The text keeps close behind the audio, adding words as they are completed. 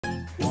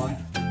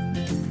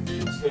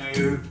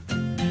2,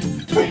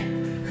 3.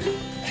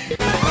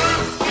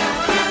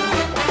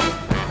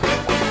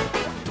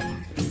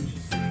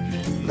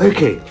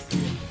 Loki,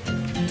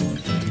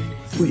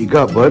 what you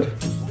got, bud?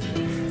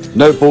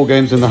 No ball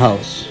games in the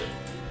house.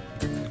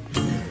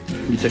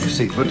 You take a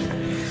seat, bud.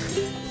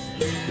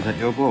 Is that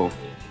your ball?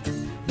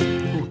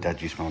 Oh,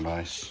 Dad, you smell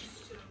nice.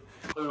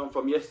 Following on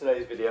from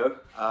yesterday's video,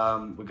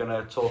 we're going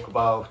to talk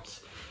about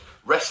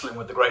wrestling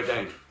with the Great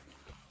Dane.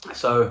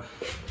 So,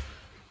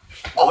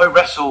 I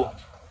wrestle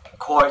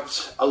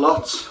quite a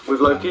lot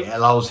with Loki. It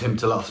allows him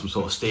to let off some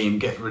sort of steam,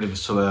 get rid of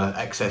some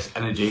excess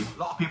energy. A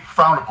lot of people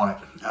frown upon it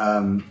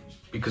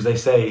because they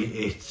say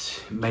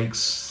it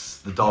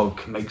makes the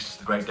dog, makes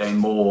the Great Dane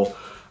more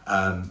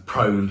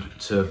prone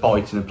to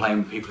biting and playing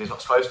with people he's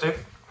not supposed to.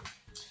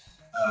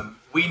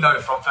 We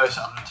know from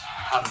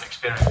first-hand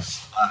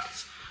experience that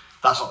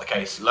that's not the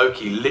case.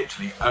 Loki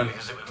literally only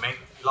does it with me.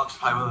 He likes to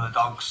play with other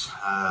dogs.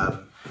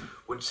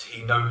 Once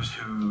he knows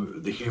who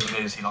the human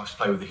is, he likes to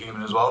play with the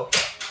human as well.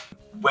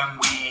 When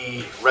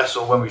we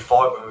wrestle, when we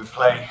fight, when we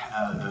play,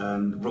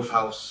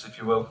 roughhouse, if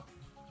you will,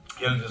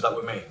 he only does that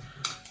with me.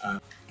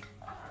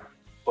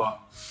 But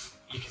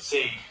you can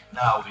see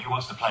now he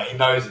wants to play. He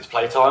knows it's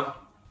playtime.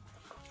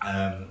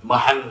 My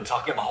hand, I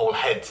can get my whole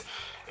head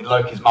in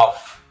Loki's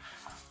mouth,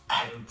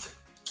 and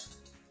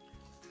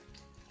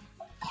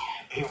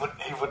he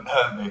wouldn't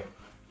hurt me.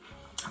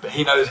 But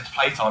he knows it's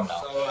playtime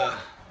now. So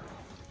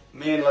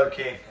me and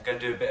Loki are going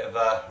to do a bit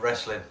of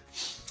wrestling,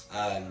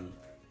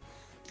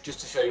 just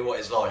to show you what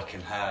it's like.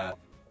 And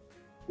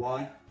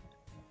 1,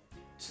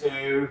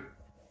 2,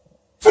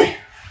 3.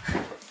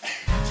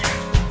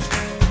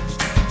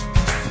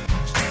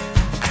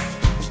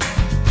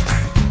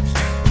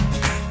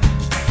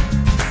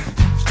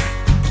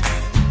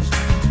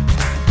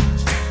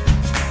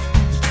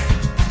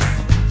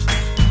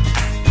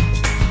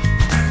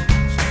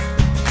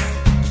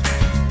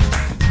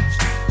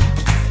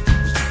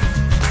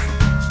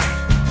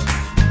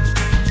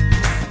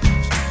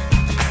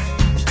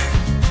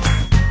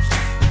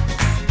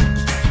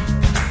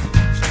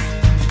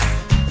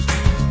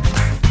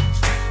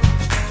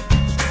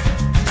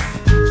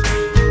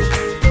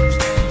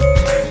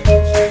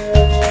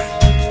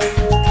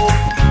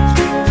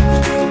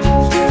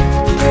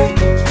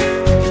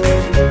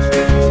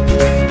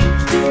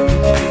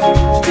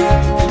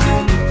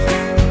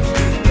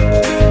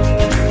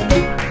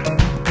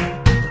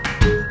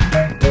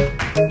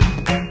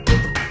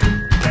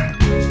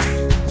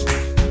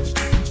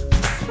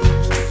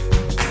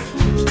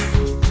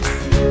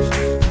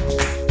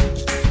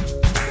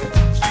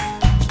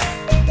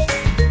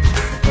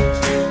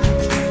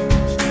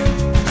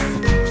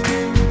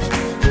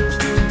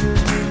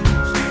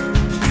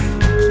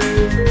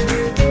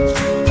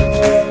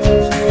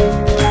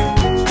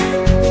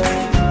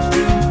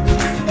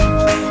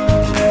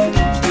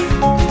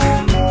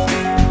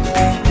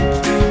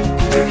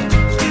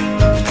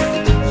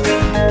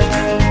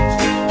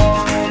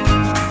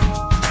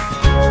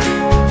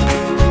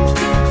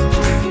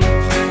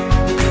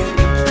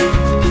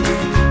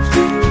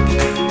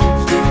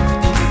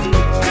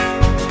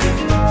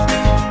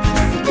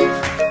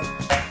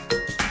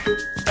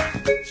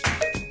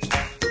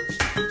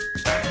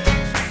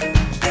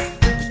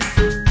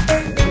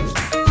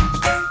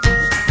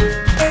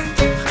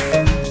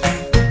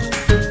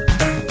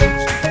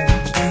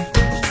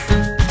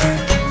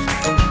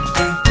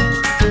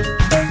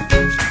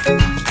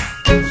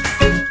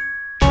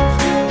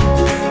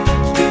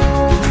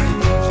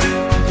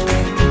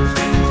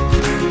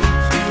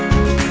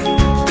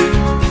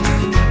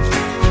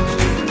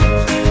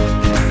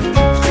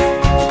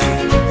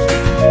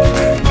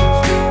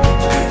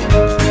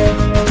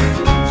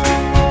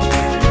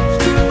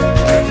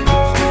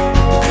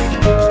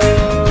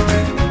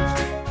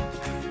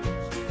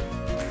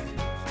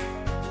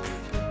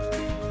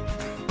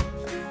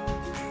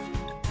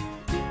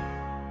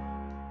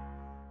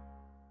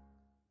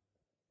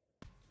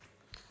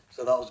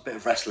 So that was a bit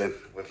of wrestling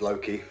with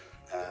Loki.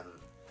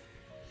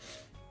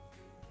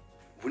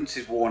 Once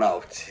he's worn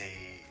out,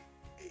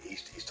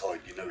 he's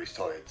tired. You know he's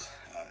tired.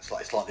 It's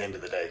like the end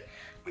of the day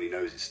when he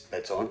knows it's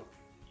bedtime.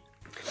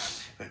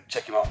 But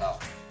check him out now.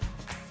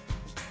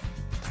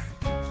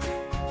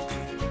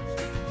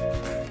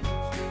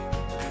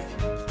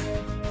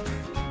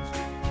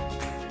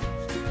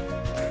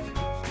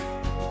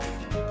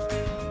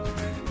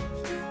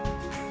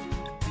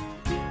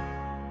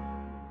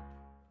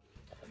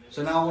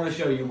 So now I want to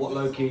show you what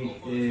Loki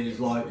is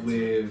like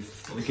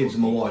with the kids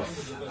and my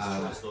wife.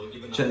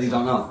 Check these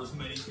out now.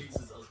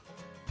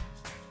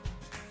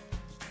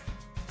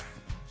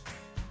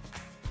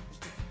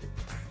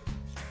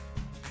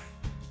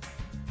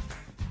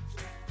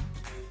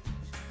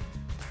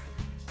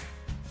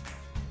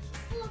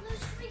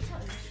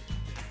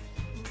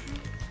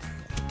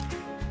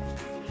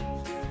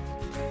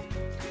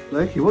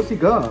 Loki, what's he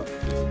got?